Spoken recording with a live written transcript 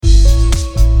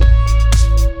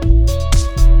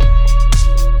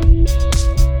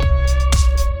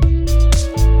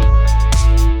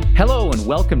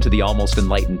Welcome to the Almost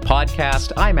Enlightened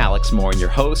podcast. I'm Alex Moore, your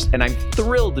host, and I'm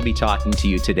thrilled to be talking to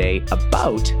you today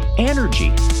about energy.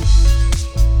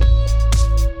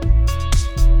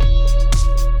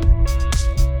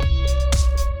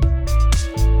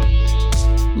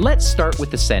 Let's start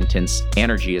with the sentence,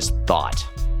 energy is thought.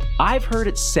 I've heard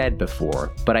it said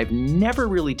before, but I've never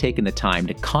really taken the time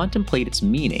to contemplate its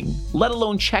meaning, let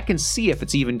alone check and see if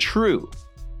it's even true.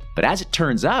 But as it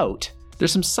turns out,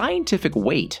 there's some scientific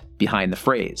weight behind the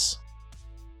phrase.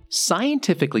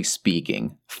 Scientifically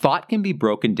speaking, thought can be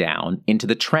broken down into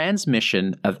the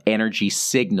transmission of energy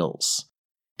signals.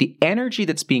 The energy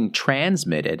that's being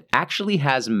transmitted actually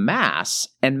has mass,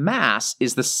 and mass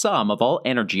is the sum of all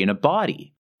energy in a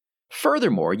body.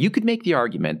 Furthermore, you could make the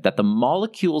argument that the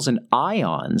molecules and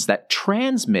ions that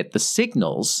transmit the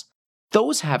signals,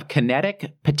 those have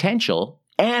kinetic potential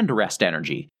and rest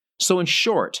energy. So in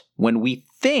short, when we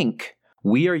think,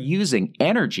 we are using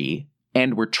energy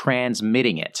and we're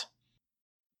transmitting it.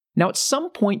 Now, at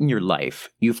some point in your life,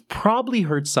 you've probably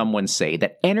heard someone say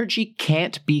that energy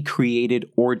can't be created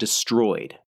or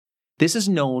destroyed. This is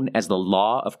known as the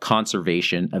law of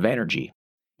conservation of energy.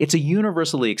 It's a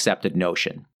universally accepted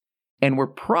notion. And we're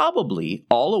probably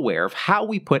all aware of how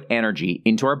we put energy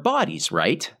into our bodies,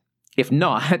 right? If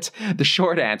not, the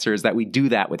short answer is that we do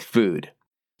that with food.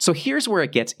 So here's where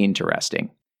it gets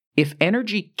interesting. If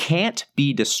energy can't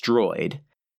be destroyed,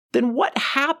 then what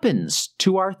happens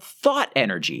to our thought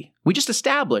energy? We just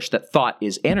established that thought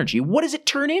is energy. What does it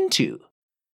turn into?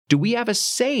 Do we have a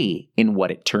say in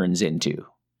what it turns into?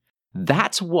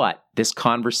 That's what this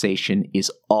conversation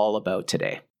is all about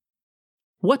today.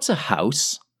 What's a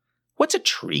house? What's a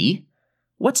tree?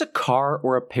 What's a car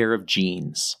or a pair of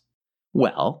jeans?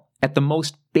 Well, at the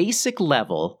most basic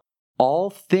level,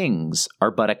 all things are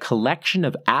but a collection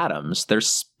of atoms. They're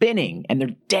spinning and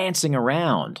they're dancing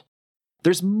around.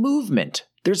 There's movement,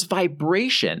 there's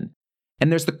vibration,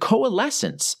 and there's the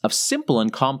coalescence of simple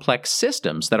and complex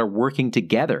systems that are working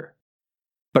together.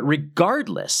 But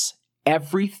regardless,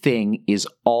 everything is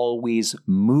always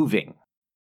moving.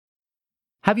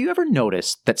 Have you ever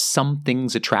noticed that some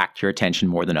things attract your attention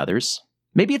more than others?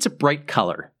 Maybe it's a bright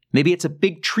color. Maybe it's a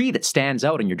big tree that stands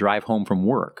out on your drive home from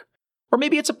work. Or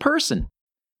maybe it's a person.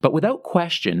 But without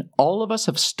question, all of us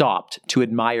have stopped to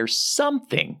admire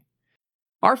something.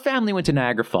 Our family went to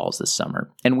Niagara Falls this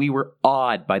summer, and we were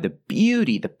awed by the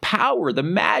beauty, the power, the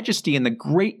majesty, and the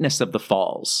greatness of the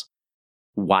falls.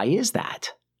 Why is that?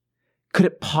 Could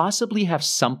it possibly have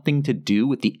something to do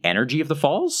with the energy of the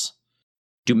falls?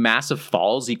 Do massive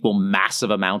falls equal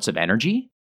massive amounts of energy?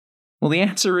 Well, the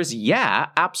answer is yeah,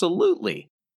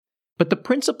 absolutely. But the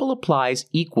principle applies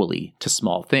equally to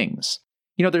small things.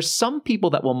 You know, there's some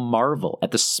people that will marvel at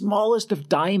the smallest of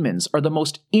diamonds or the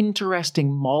most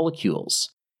interesting molecules,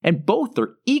 and both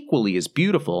are equally as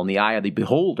beautiful in the eye of the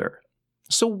beholder.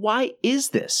 So why is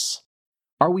this?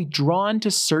 Are we drawn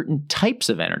to certain types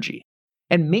of energy?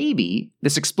 And maybe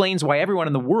this explains why everyone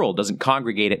in the world doesn't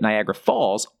congregate at Niagara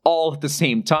Falls all at the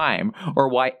same time, or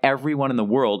why everyone in the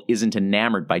world isn't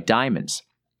enamored by diamonds.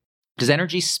 Does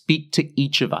energy speak to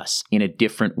each of us in a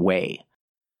different way?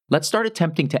 Let's start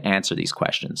attempting to answer these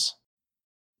questions.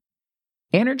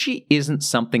 Energy isn't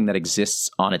something that exists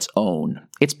on its own.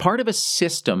 It's part of a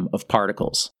system of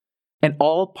particles, and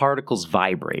all particles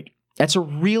vibrate. That's a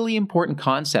really important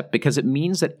concept because it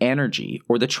means that energy,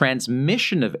 or the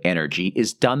transmission of energy,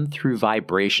 is done through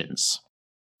vibrations.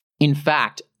 In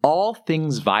fact, all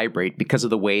things vibrate because of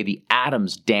the way the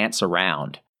atoms dance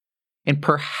around. And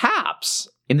perhaps,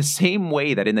 in the same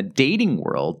way that in the dating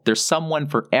world, there's someone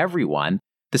for everyone,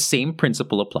 the same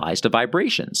principle applies to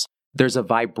vibrations. There's a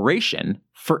vibration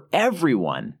for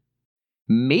everyone.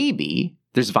 Maybe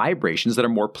there's vibrations that are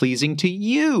more pleasing to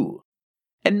you.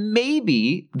 And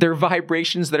maybe there are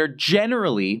vibrations that are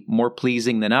generally more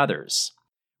pleasing than others.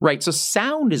 Right, so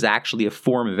sound is actually a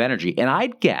form of energy, and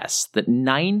I'd guess that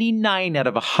 99 out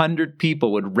of 100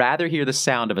 people would rather hear the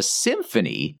sound of a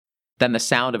symphony than the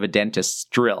sound of a dentist's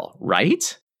drill,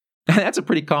 right? That's a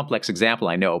pretty complex example,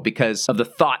 I know, because of the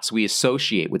thoughts we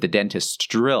associate with the dentist's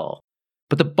drill.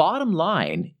 But the bottom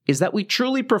line is that we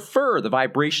truly prefer the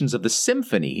vibrations of the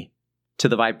symphony to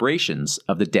the vibrations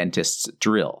of the dentist's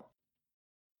drill.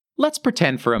 Let's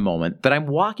pretend for a moment that I'm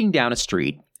walking down a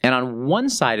street, and on one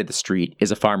side of the street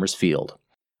is a farmer's field.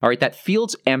 All right, that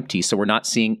field's empty, so we're not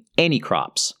seeing any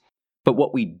crops. But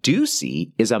what we do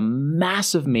see is a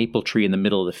massive maple tree in the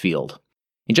middle of the field.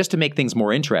 And just to make things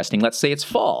more interesting, let's say it's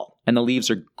fall, and the leaves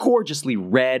are gorgeously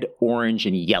red, orange,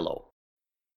 and yellow.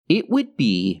 It would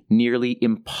be nearly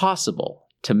impossible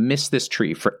to miss this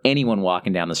tree for anyone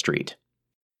walking down the street.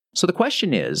 So the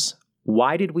question is,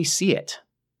 why did we see it?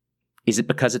 Is it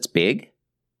because it's big?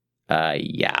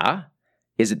 Yeah.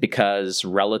 Is it because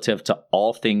relative to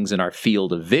all things in our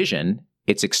field of vision,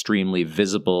 it's extremely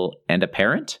visible and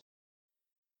apparent?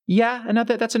 Yeah,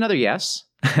 that's another yes.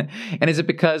 And is it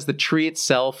because the tree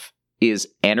itself is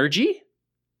energy?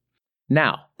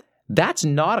 Now, that's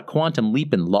not a quantum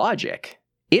leap in logic.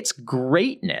 Its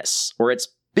greatness or its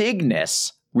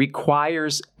bigness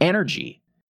requires energy.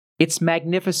 Its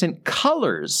magnificent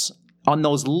colors on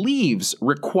those leaves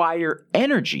require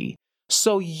energy.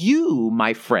 So you,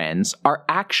 my friends, are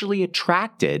actually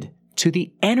attracted to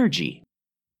the energy.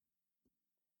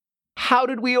 How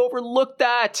did we overlook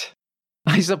that?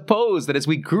 I suppose that as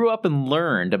we grew up and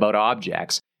learned about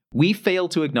objects, we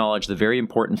failed to acknowledge the very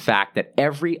important fact that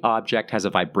every object has a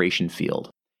vibration field,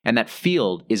 and that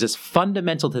field is as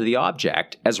fundamental to the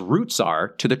object as roots are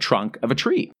to the trunk of a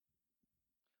tree.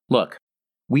 Look,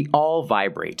 we all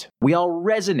vibrate, we all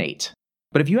resonate,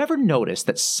 but have you ever noticed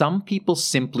that some people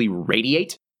simply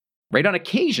radiate? Right, on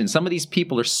occasion, some of these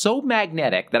people are so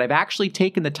magnetic that I've actually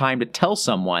taken the time to tell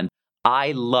someone,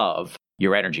 I love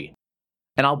your energy.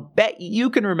 And I'll bet you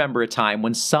can remember a time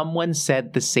when someone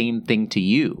said the same thing to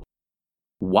you.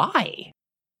 Why?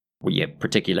 Were you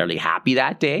particularly happy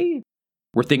that day?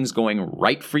 Were things going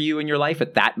right for you in your life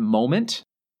at that moment?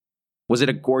 Was it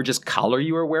a gorgeous color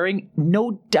you were wearing?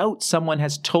 No doubt someone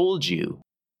has told you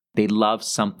they love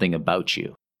something about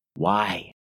you.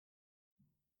 Why?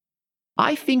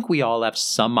 I think we all have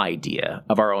some idea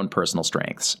of our own personal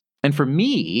strengths. And for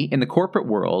me, in the corporate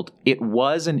world, it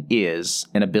was and is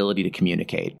an ability to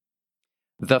communicate.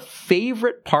 The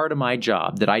favorite part of my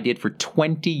job that I did for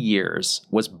 20 years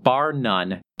was, bar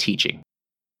none, teaching.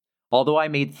 Although I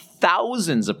made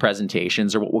thousands of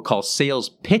presentations, or what we'll call sales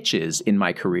pitches, in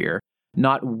my career,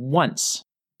 not once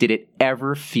did it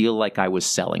ever feel like I was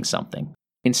selling something.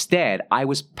 Instead, I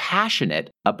was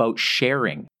passionate about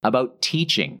sharing, about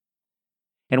teaching.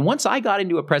 And once I got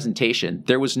into a presentation,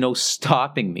 there was no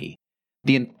stopping me.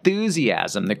 The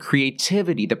enthusiasm, the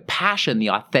creativity, the passion, the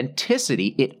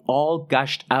authenticity, it all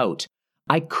gushed out.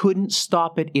 I couldn't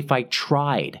stop it if I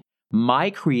tried. My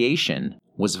creation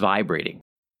was vibrating.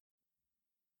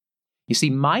 You see,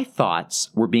 my thoughts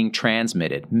were being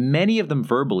transmitted, many of them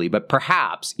verbally, but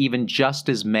perhaps even just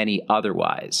as many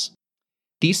otherwise.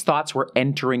 These thoughts were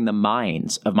entering the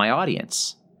minds of my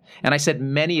audience. And I said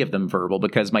many of them verbal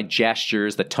because my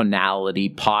gestures, the tonality,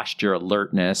 posture,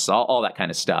 alertness, all that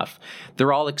kind of stuff,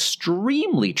 they're all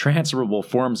extremely transferable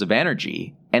forms of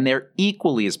energy, and they're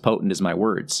equally as potent as my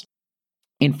words.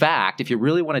 In fact, if you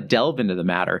really want to delve into the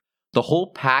matter, the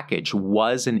whole package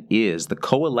was and is the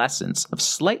coalescence of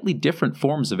slightly different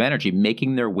forms of energy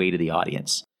making their way to the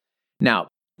audience. Now,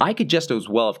 I could just as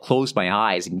well have closed my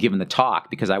eyes and given the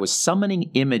talk because I was summoning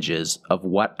images of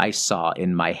what I saw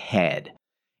in my head.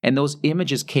 And those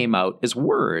images came out as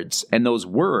words, and those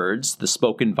words, the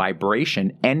spoken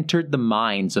vibration, entered the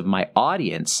minds of my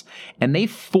audience, and they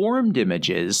formed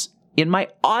images in my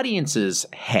audience's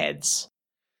heads.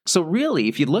 So really,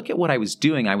 if you look at what I was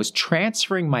doing, I was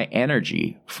transferring my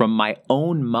energy from my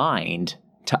own mind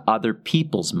to other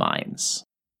people's minds.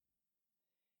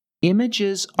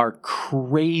 Images are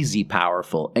crazy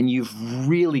powerful, and you've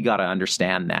really got to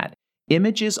understand that.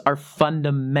 Images are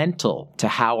fundamental to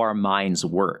how our minds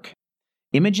work.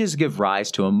 Images give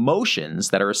rise to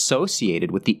emotions that are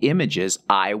associated with the images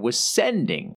I was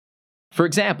sending. For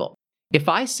example, if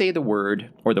I say the word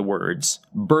or the words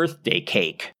birthday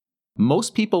cake,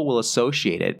 most people will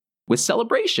associate it with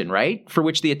celebration, right? For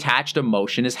which the attached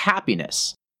emotion is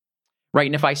happiness. Right?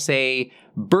 And if I say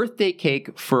birthday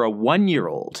cake for a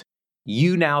 1-year-old,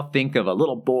 you now think of a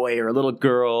little boy or a little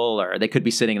girl, or they could be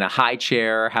sitting in a high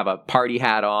chair, have a party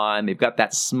hat on, they've got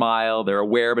that smile, they're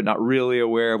aware but not really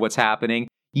aware of what's happening.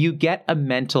 You get a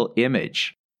mental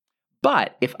image.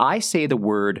 But if I say the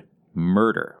word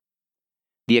murder,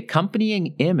 the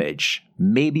accompanying image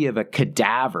may be of a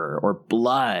cadaver or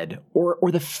blood or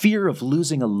the fear of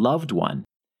losing a loved one.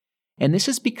 And this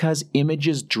is because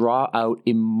images draw out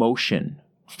emotion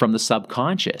from the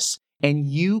subconscious. And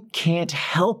you can't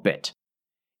help it.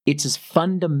 It's as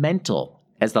fundamental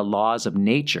as the laws of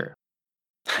nature.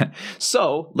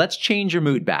 So let's change your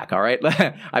mood back, all right?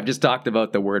 I've just talked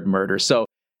about the word murder. So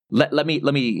let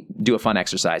me do a fun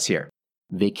exercise here.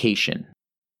 Vacation,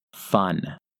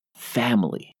 fun,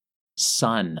 family,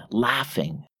 sun,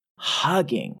 laughing,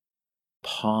 hugging,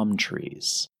 palm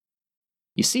trees.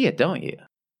 You see it, don't you?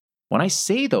 When I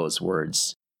say those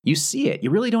words, you see it. You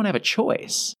really don't have a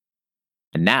choice.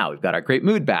 And now we've got our great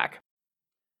mood back.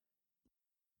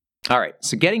 All right,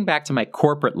 so getting back to my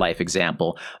corporate life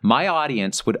example, my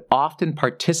audience would often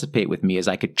participate with me as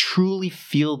I could truly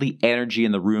feel the energy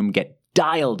in the room get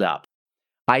dialed up.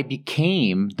 I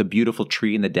became the beautiful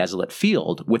tree in the desolate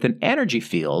field with an energy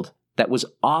field that was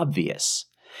obvious.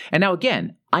 And now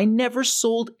again, I never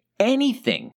sold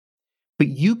anything, but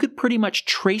you could pretty much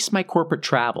trace my corporate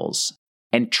travels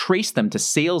and trace them to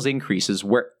sales increases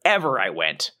wherever I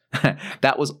went.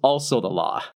 That was also the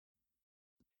law.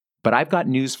 But I've got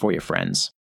news for you,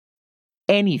 friends.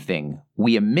 Anything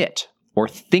we emit or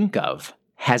think of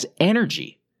has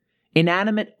energy.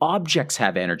 Inanimate objects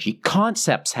have energy.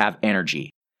 Concepts have energy.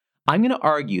 I'm going to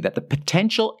argue that the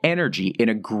potential energy in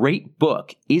a great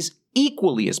book is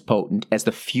equally as potent as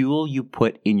the fuel you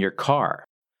put in your car.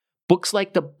 Books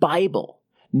like the Bible,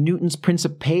 Newton's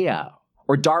Principia,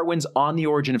 or Darwin's On the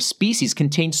Origin of Species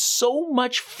contain so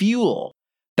much fuel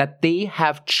that they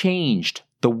have changed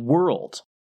the world.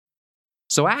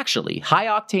 So actually,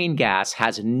 high-octane gas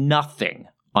has nothing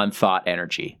on thought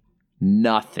energy.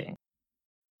 Nothing.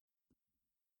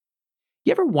 You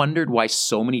ever wondered why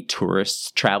so many tourists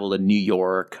travel to New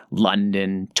York,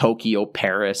 London, Tokyo,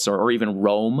 Paris, or even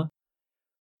Rome?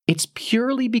 It's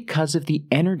purely because of the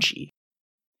energy.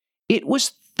 It was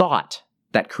thought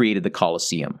that created the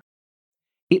Colosseum.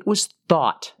 It was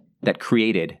thought that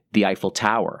created the Eiffel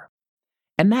Tower.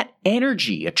 And that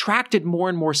energy attracted more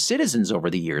and more citizens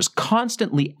over the years,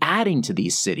 constantly adding to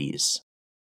these cities.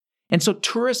 And so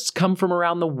tourists come from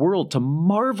around the world to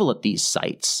marvel at these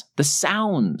sights, the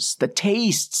sounds, the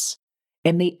tastes,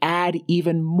 and they add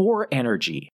even more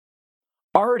energy.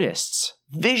 Artists,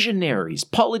 visionaries,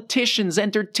 politicians,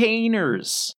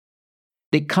 entertainers.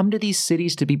 They come to these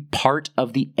cities to be part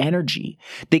of the energy.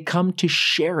 They come to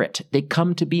share it. They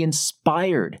come to be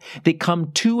inspired. They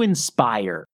come to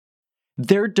inspire.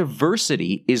 Their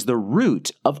diversity is the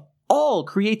root of all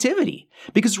creativity,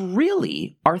 because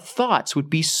really, our thoughts would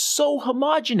be so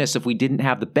homogenous if we didn't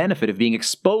have the benefit of being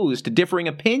exposed to differing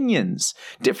opinions,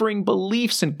 differing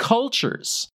beliefs and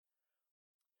cultures.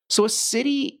 So a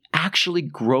city actually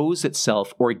grows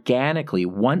itself organically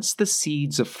once the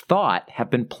seeds of thought have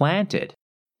been planted.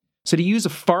 So to use a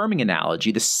farming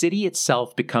analogy, the city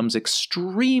itself becomes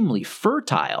extremely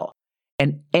fertile,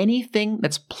 and anything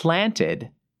that's planted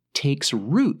takes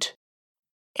root.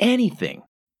 Anything.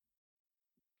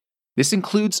 This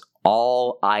includes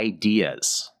all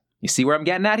ideas. You see where I'm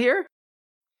getting at here?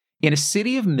 In a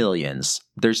city of millions,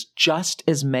 there's just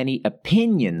as many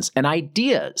opinions and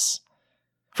ideas.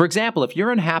 For example, if you're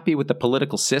unhappy with the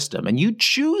political system and you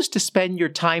choose to spend your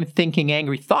time thinking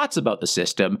angry thoughts about the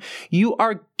system, you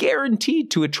are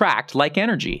guaranteed to attract like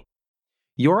energy.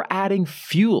 You're adding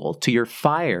fuel to your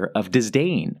fire of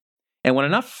disdain. And when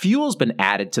enough fuel's been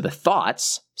added to the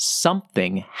thoughts,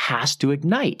 something has to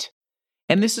ignite.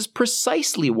 And this is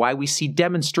precisely why we see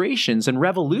demonstrations and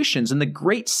revolutions in the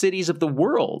great cities of the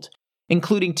world,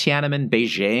 including Tiananmen,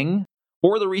 Beijing,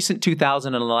 or the recent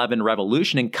 2011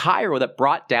 revolution in Cairo that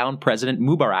brought down President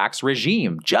Mubarak's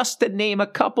regime, just to name a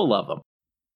couple of them.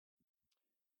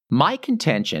 My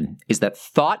contention is that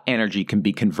thought energy can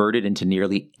be converted into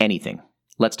nearly anything.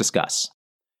 Let's discuss.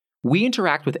 We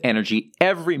interact with energy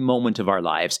every moment of our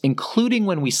lives, including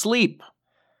when we sleep.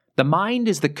 The mind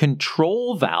is the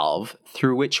control valve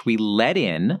through which we let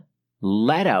in,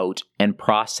 let out, and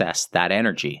process that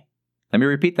energy. Let me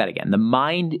repeat that again. The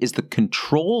mind is the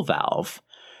control valve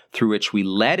through which we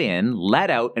let in, let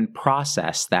out, and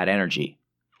process that energy.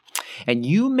 And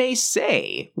you may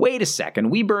say, wait a second,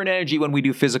 we burn energy when we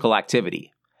do physical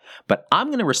activity. But I'm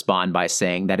going to respond by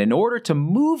saying that in order to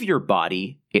move your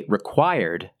body, it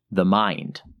required the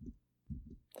mind.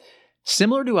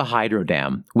 Similar to a hydro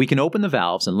dam, we can open the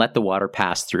valves and let the water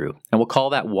pass through, and we'll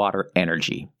call that water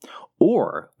energy.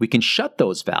 Or we can shut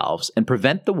those valves and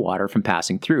prevent the water from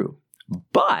passing through.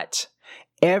 But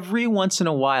every once in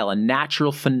a while, a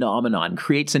natural phenomenon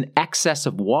creates an excess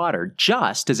of water,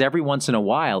 just as every once in a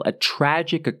while, a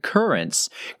tragic occurrence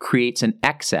creates an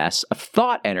excess of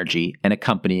thought energy and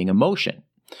accompanying emotion.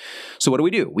 So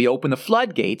what do? We open the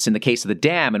floodgates in the case of the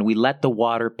dam, and we let the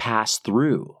water pass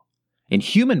through. In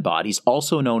human bodies,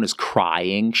 also known as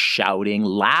crying, shouting,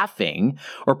 laughing,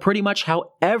 or pretty much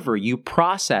however you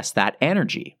process that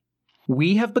energy.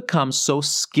 We have become so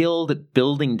skilled at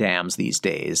building dams these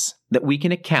days that we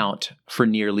can account for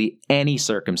nearly any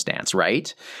circumstance,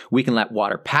 right? We can let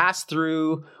water pass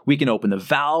through, we can open the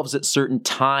valves at certain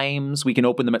times, we can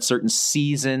open them at certain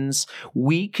seasons,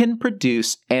 we can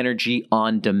produce energy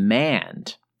on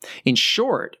demand. In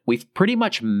short, we've pretty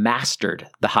much mastered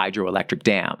the hydroelectric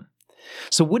dam.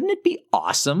 So wouldn't it be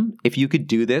awesome if you could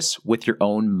do this with your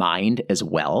own mind as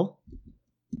well?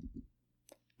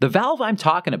 The valve I'm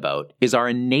talking about is our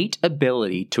innate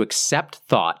ability to accept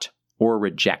thought or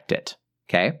reject it.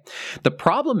 Okay? The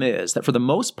problem is that for the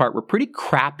most part, we're pretty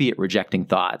crappy at rejecting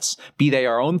thoughts, be they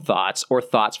our own thoughts or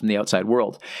thoughts from the outside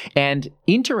world. And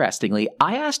interestingly,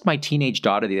 I asked my teenage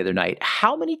daughter the other night,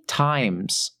 how many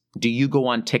times do you go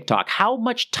on TikTok? How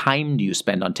much time do you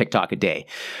spend on TikTok a day?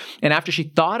 And after she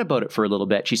thought about it for a little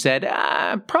bit, she said,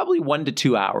 probably 1 to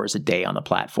 2 hours a day on the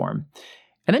platform.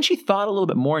 And then she thought a little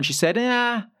bit more and she said,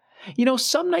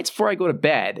 some nights before I go to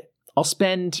bed, I'll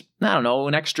spend,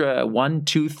 an extra 1,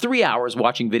 2, 3 hours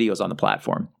watching videos on the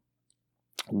platform.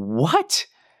 What?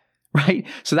 Right?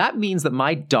 So that means that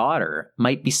my daughter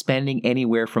might be spending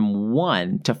anywhere from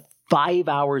 1 to 5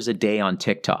 hours a day on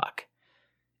TikTok.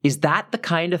 Is that the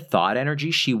kind of thought energy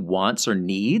she wants or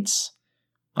needs?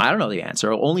 I don't know the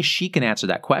answer. Only she can answer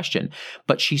that question.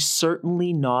 But she's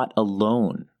certainly not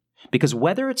alone. Because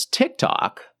whether it's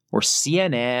TikTok or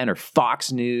CNN or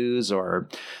Fox News or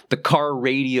the car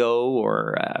radio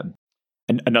or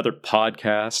another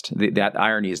podcast, that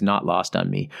irony is not lost on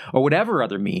me, or whatever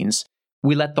other means,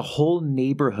 we let the whole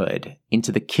neighborhood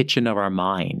into the kitchen of our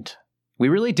mind. We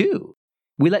really do.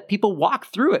 We let people walk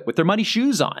through it with their muddy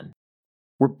shoes on.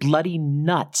 We're bloody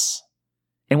nuts.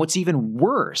 And what's even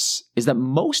worse is that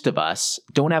most of us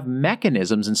don't have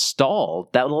mechanisms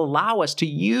installed that will allow us to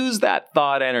use that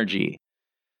thought energy.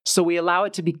 So we allow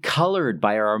it to be colored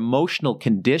by our emotional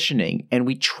conditioning, and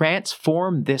we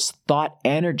transform this thought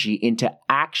energy into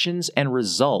actions and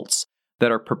results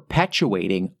that are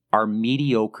perpetuating our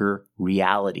mediocre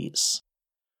realities.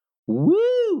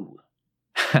 Woo!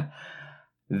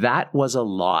 That was a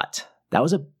lot. That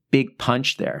was a big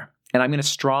punch there. And I'm going to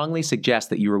strongly suggest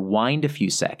that you rewind a few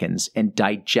seconds and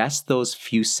digest those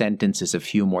few sentences a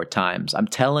few more times. I'm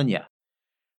telling you,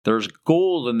 there's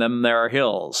gold in them there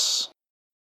hills.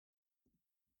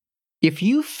 If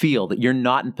you feel that you're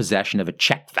not in possession of a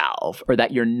check valve or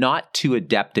that you're not too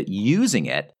adept at using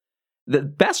it, the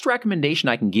best recommendation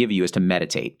I can give you is to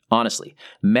meditate. Honestly,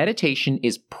 meditation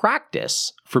is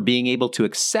practice for being able to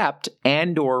accept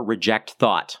and or reject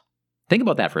thought. Think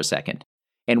about that for a second.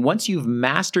 And once you've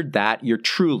mastered that, you're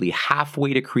truly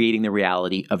halfway to creating the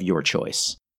reality of your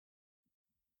choice.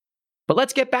 But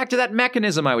let's get back to that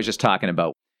mechanism I was just talking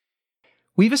about.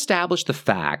 We've established the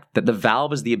fact that the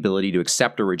valve is the ability to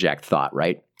accept or reject thought,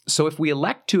 right? So if we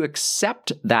elect to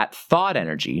accept that thought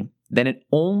energy, then it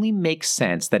only makes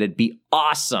sense that it'd be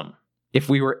awesome if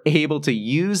we were able to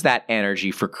use that energy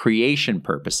for creation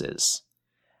purposes.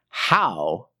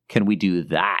 How can we do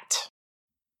that?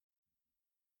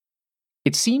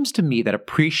 It seems to me that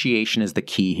appreciation is the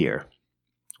key here.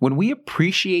 When we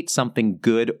appreciate something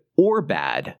good or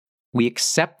bad, we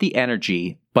accept the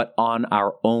energy, but on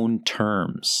our own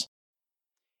terms.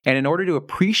 And in order to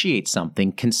appreciate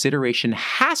something, consideration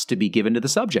has to be given to the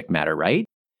subject matter, right?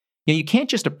 You can't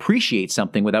just appreciate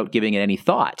something without giving it any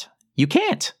thought. You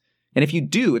can't. And if you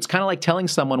do, it's kind of like telling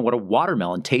someone what a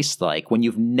watermelon tastes like when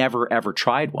you've never ever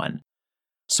tried one.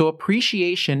 So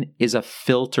appreciation is a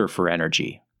filter for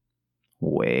energy.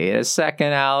 Wait a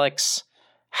second, Alex.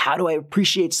 How do I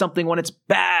appreciate something when it's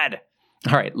bad?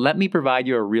 All right, let me provide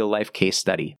you a real-life case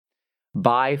study.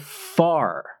 By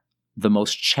far, the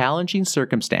most challenging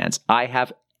circumstance I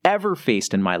have ever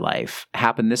faced in my life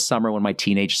happened this summer when my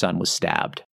teenage son was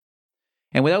stabbed.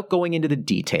 And without going into the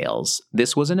details,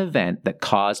 this was an event that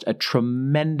caused a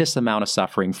tremendous amount of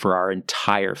suffering for our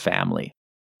entire family.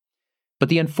 But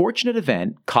the unfortunate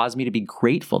event caused me to be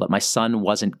grateful that my son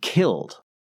wasn't killed.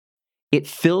 It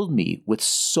filled me with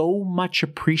so much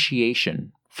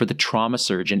appreciation for the trauma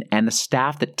surgeon and the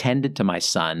staff that tended to my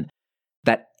son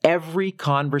that every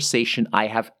conversation I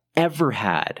have ever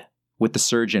had with the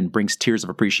surgeon brings tears of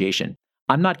appreciation.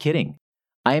 I'm not kidding.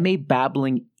 I am a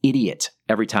babbling idiot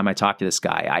every time I talk to this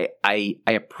guy. I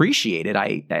appreciate it.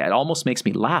 It almost makes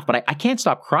me laugh, but I can't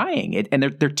stop crying. And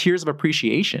they're tears of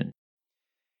appreciation.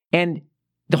 And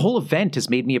the whole event has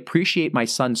made me appreciate my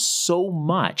son so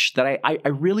much that I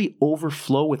really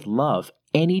overflow with love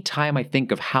anytime I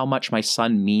think of how much my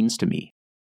son means to me.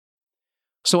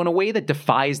 So in a way that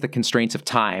defies the constraints of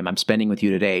time I'm spending with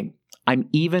you today, I'm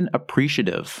even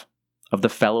appreciative of the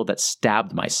fellow that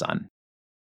stabbed my son.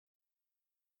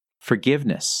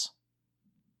 Forgiveness,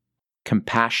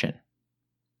 compassion,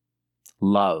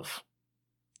 love.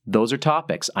 Those are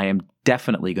topics I am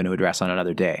definitely going to address on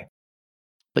another day.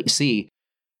 But you see,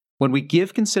 when we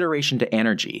give consideration to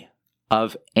energy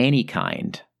of any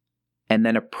kind and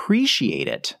then appreciate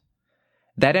it,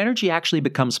 that energy actually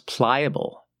becomes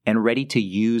pliable and ready to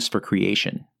use for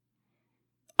creation.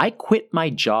 I quit my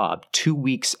job 2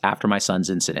 weeks after my son's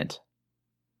incident.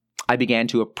 I began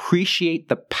to appreciate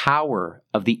the power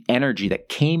of the energy that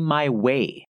came my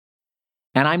way.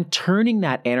 And I'm turning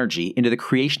that energy into the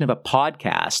creation of a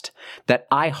podcast that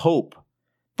I hope,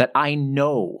 that I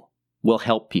know will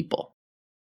help people.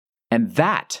 And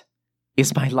that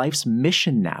is my life's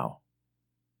mission now.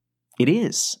 It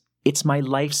is. It's my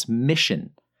life's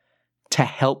mission to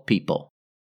help people.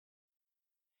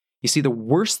 You see, the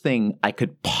worst thing I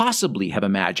could possibly have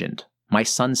imagined, my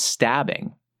son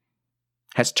stabbing,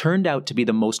 has turned out to be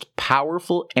the most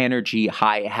powerful energy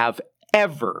I have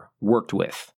ever worked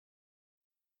with.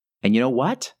 And you know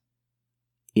what?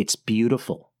 It's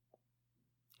beautiful.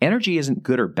 Energy isn't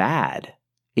good or bad.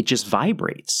 It just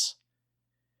vibrates.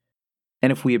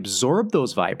 And if we absorb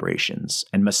those vibrations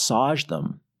and massage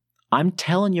them, I'm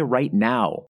telling you right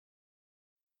now,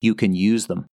 you can use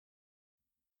them.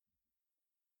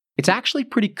 It's actually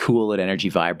pretty cool that energy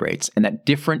vibrates and that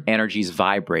different energies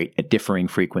vibrate at differing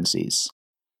frequencies.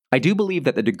 I do believe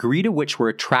that the degree to which we're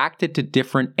attracted to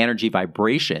different energy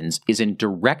vibrations is in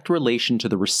direct relation to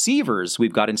the receivers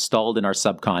we've got installed in our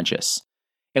subconscious.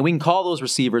 And we can call those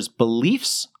receivers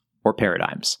beliefs or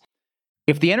paradigms.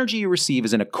 If the energy you receive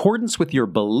is in accordance with your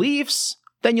beliefs,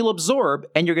 then you'll absorb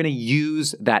and you're going to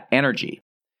use that energy.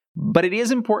 But it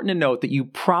is important to note that you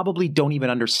probably don't even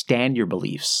understand your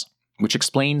beliefs, which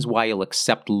explains why you'll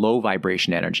accept low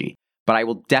vibration energy. But I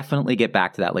will definitely get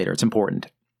back to that later. It's important.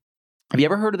 Have you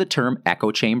ever heard of the term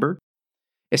echo chamber?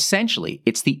 Essentially,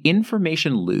 it's the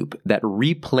information loop that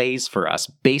replays for us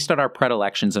based on our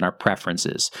predilections and our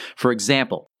preferences. For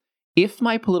example, if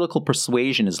my political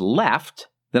persuasion is left,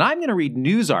 then I'm going to read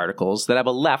news articles that have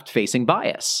a left-facing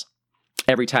bias.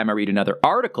 Every time I read another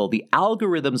article, the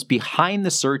algorithms behind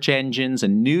the search engines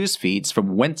and news feeds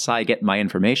from whence I get my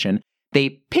information,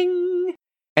 they ping,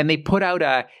 and they put out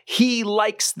a "he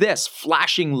likes this"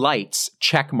 flashing lights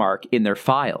checkmark in their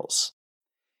files.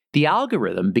 The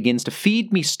algorithm begins to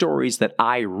feed me stories that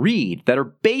I read that are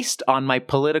based on my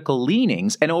political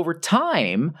leanings, and over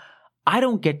time, I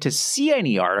don't get to see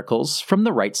any articles from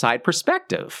the right side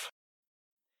perspective.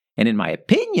 And in my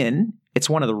opinion, it's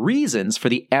one of the reasons for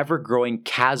the ever-growing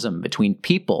chasm between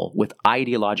people with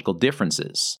ideological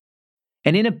differences,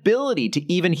 an inability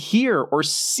to even hear or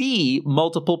see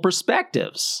multiple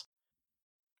perspectives.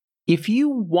 If you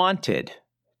wanted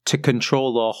to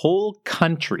control a whole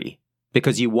country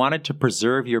because you wanted to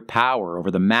preserve your power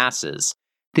over the masses,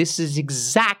 this is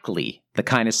exactly the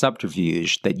kind of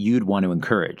subterfuge that you'd want to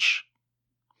encourage.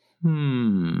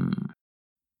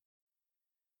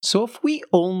 So if we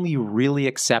only really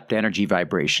accept energy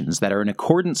vibrations that are in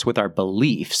accordance with our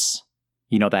beliefs,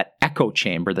 that echo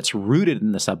chamber that's rooted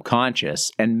in the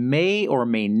subconscious and may or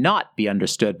may not be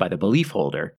understood by the belief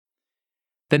holder,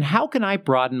 then how can I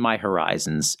broaden my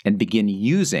horizons and begin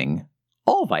using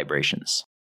all vibrations?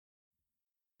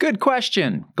 Good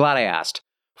question. Glad I asked.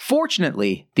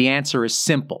 Fortunately, the answer is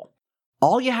simple.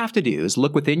 All you have to do is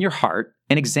look within your heart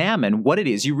and examine what it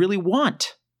is you really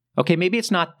want. Okay, maybe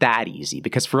it's not that easy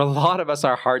because for a lot of us,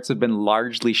 our hearts have been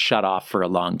largely shut off for a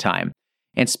long time.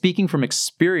 And speaking from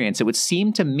experience, it would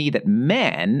seem to me that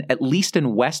men, at least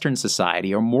in Western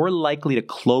society, are more likely to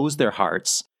close their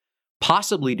hearts,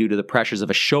 possibly due to the pressures of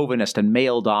a chauvinist and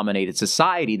male-dominated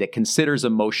society that considers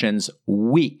emotions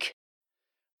weak.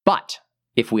 But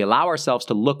if we allow ourselves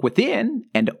to look within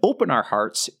and open our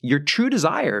hearts, your true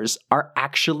desires are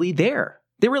actually there.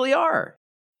 They really are.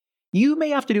 You may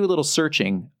have to do a little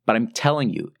searching, but I'm telling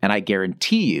you, and I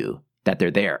guarantee you, that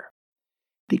they're there.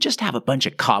 They just have a bunch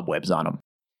of cobwebs on them.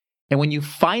 And when you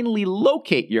finally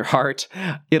locate your heart,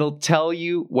 it'll tell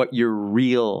you what your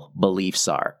real beliefs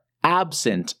are,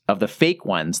 absent of the fake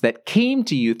ones that came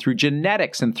to you through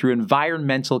genetics and through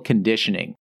environmental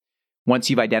conditioning. Once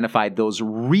you've identified those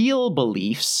real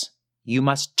beliefs, you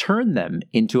must turn them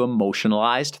into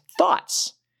emotionalized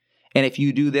thoughts. And if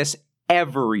you do this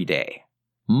every day,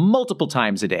 multiple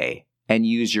times a day, and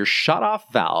use your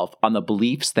shut-off valve on the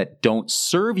beliefs that don't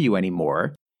serve you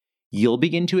anymore, you'll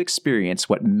begin to experience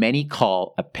what many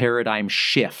call a paradigm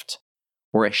shift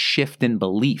or a shift in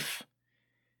belief.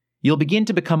 You'll begin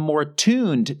to become more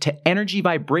attuned to energy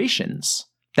vibrations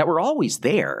that were always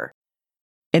there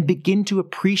and begin to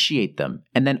appreciate them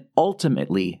and then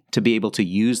ultimately to be able to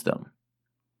use them.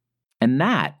 And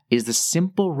that is the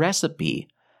simple recipe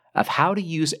of how to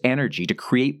use energy to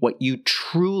create what you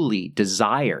truly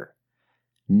desire,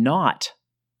 not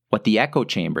what the echo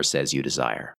chamber says you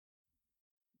desire.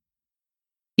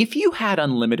 If you had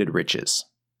unlimited riches,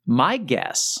 my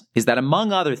guess is that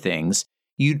among other things,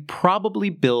 you'd probably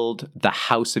build the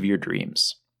house of your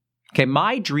dreams. Okay,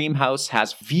 my dream house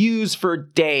has views for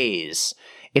days.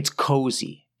 It's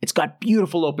cozy. It's got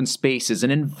beautiful open spaces,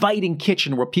 an inviting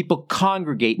kitchen where people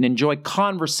congregate and enjoy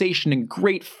conversation and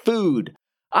great food,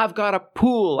 I've got a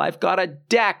pool, I've got a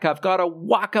deck, I've got a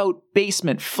walkout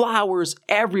basement, flowers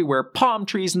everywhere, palm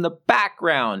trees in the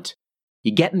background.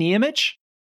 You getting the image?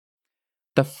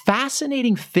 The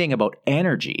fascinating thing about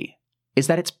energy is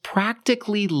that it's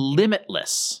practically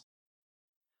limitless.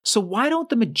 So why don't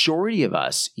the majority of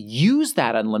us use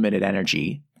that unlimited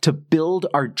energy to build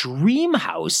our dream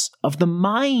house of the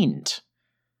mind?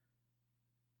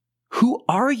 Who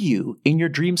are you in your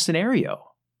dream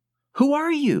scenario? Who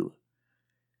are you?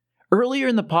 Earlier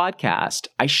in the podcast,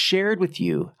 I shared with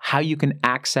you how you can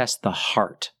access the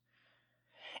heart.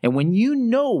 And when you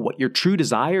know what your true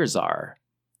desires are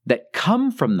that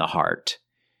come from the heart,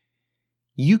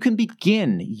 you can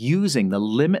begin using the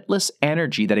limitless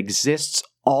energy that exists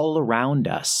all around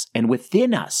us and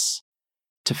within us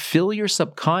to fill your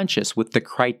subconscious with the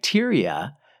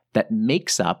criteria that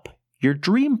makes up your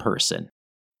dream person.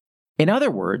 In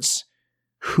other words,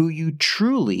 who you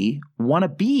truly want to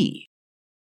be.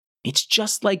 It's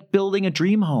just like building a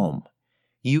dream home.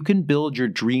 You can build your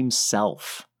dream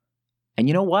self. And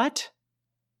you know what?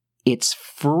 It's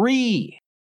free.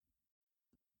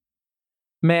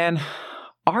 Man,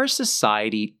 our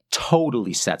society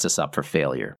totally sets us up for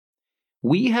failure.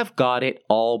 We have got it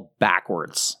all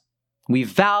backwards. We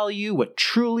value what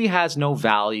truly has no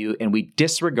value, and we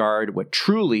disregard what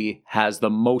truly has the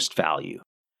most value.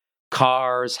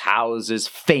 Cars, houses,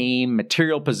 fame,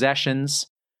 material possessions.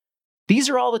 These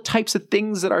are all the types of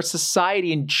things that our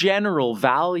society in general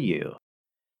value.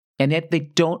 And yet they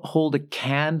don't hold a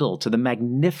candle to the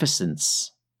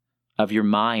magnificence of your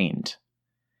mind.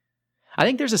 I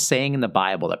think there's a saying in the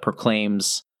Bible that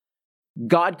proclaims,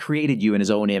 God created you in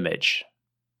his own image.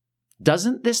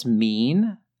 Doesn't this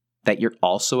mean that you're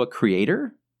also a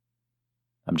creator?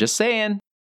 I'm just saying.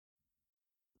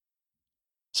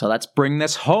 So let's bring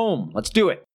this home. Let's do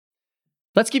it.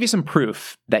 Let's give you some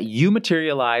proof that you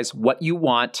materialize what you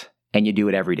want and you do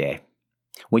it every day.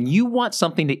 When you want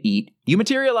something to eat, you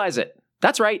materialize it.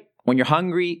 That's right. When you're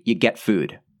hungry, you get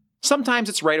food. Sometimes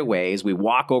it's right away as we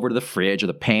walk over to the fridge or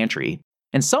the pantry,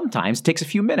 and sometimes it takes a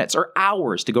few minutes or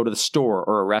hours to go to the store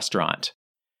or a restaurant.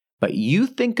 But you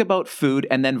think about food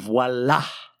and then voila,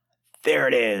 there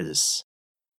it is.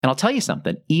 And I'll tell you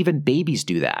something, even babies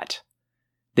do that.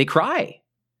 They cry.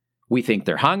 We think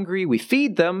they're hungry, we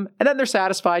feed them, and then they're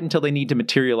satisfied until they need to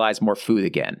materialize more food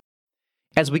again.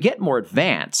 As we get more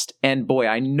advanced, and boy,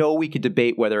 I know we could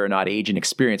debate whether or not age and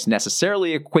experience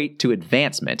necessarily equate to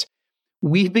advancement,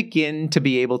 we begin to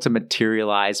be able to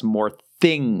materialize more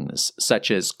things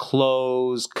such as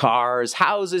clothes, cars,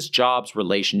 houses, jobs,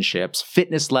 relationships,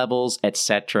 fitness levels,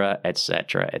 etc.,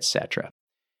 etc., etc.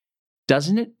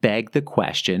 Doesn't it beg the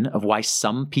question of why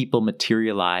some people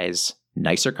materialize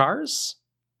nicer cars,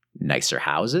 nicer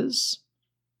houses,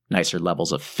 nicer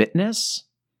levels of fitness,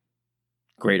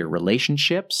 greater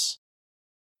relationships?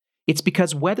 It's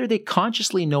because whether they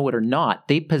consciously know it or not,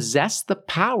 they possess the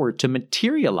power to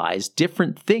materialize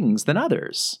different things than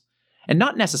others. And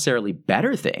not necessarily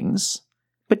better things,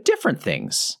 but different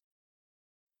things.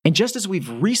 And just as we've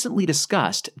recently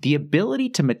discussed, the ability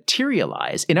to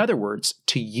materialize, in other words,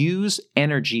 to use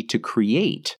energy to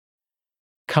create,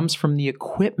 comes from the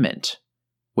equipment,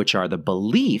 which are the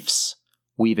beliefs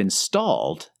we've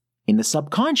installed in the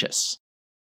subconscious.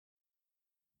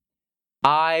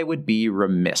 I would be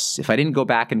remiss if I didn't go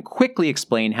back and quickly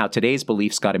explain how today's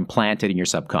beliefs got implanted in your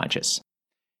subconscious.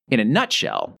 In a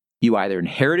nutshell, you either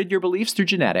inherited your beliefs through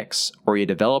genetics or you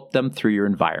developed them through your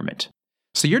environment.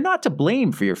 So you're not to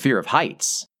blame for your fear of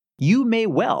heights. You may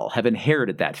well have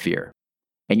inherited that fear.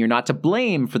 And you're not to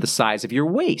blame for the size of your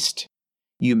waist.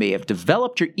 You may have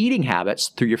developed your eating habits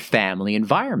through your family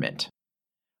environment.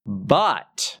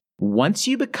 But once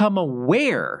you become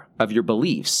aware of your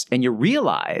beliefs and you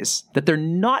realize that they're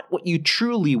not what you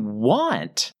truly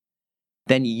want,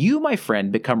 then you, my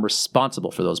friend, become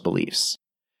responsible for those beliefs.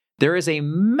 There is a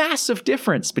massive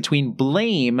difference between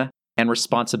blame and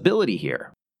responsibility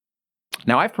here.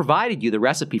 Now, I've provided you the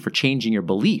recipe for changing your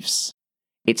beliefs.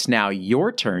 It's now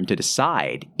your turn to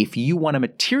decide if you want to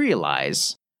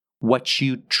materialize what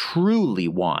you truly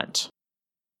want.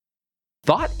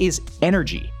 Thought is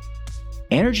energy.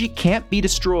 Energy can't be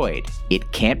destroyed.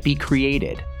 It can't be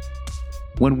created.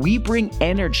 When we bring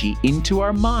energy into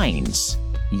our minds,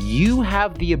 you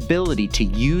have the ability to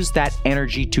use that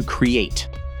energy to create.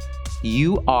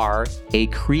 You are a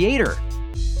creator.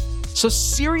 So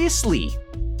seriously,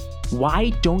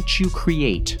 why don't you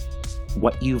create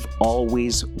what you've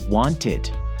always wanted?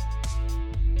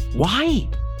 Why?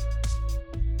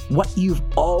 What you've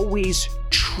always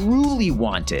truly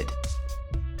wanted.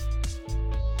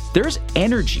 There's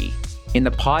energy in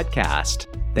the podcast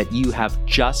that you have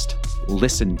just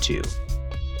listened to.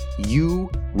 You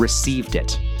received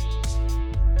it.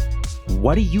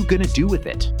 What are you going to do with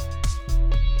it?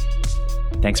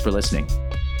 Thanks for listening.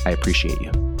 I appreciate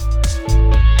you.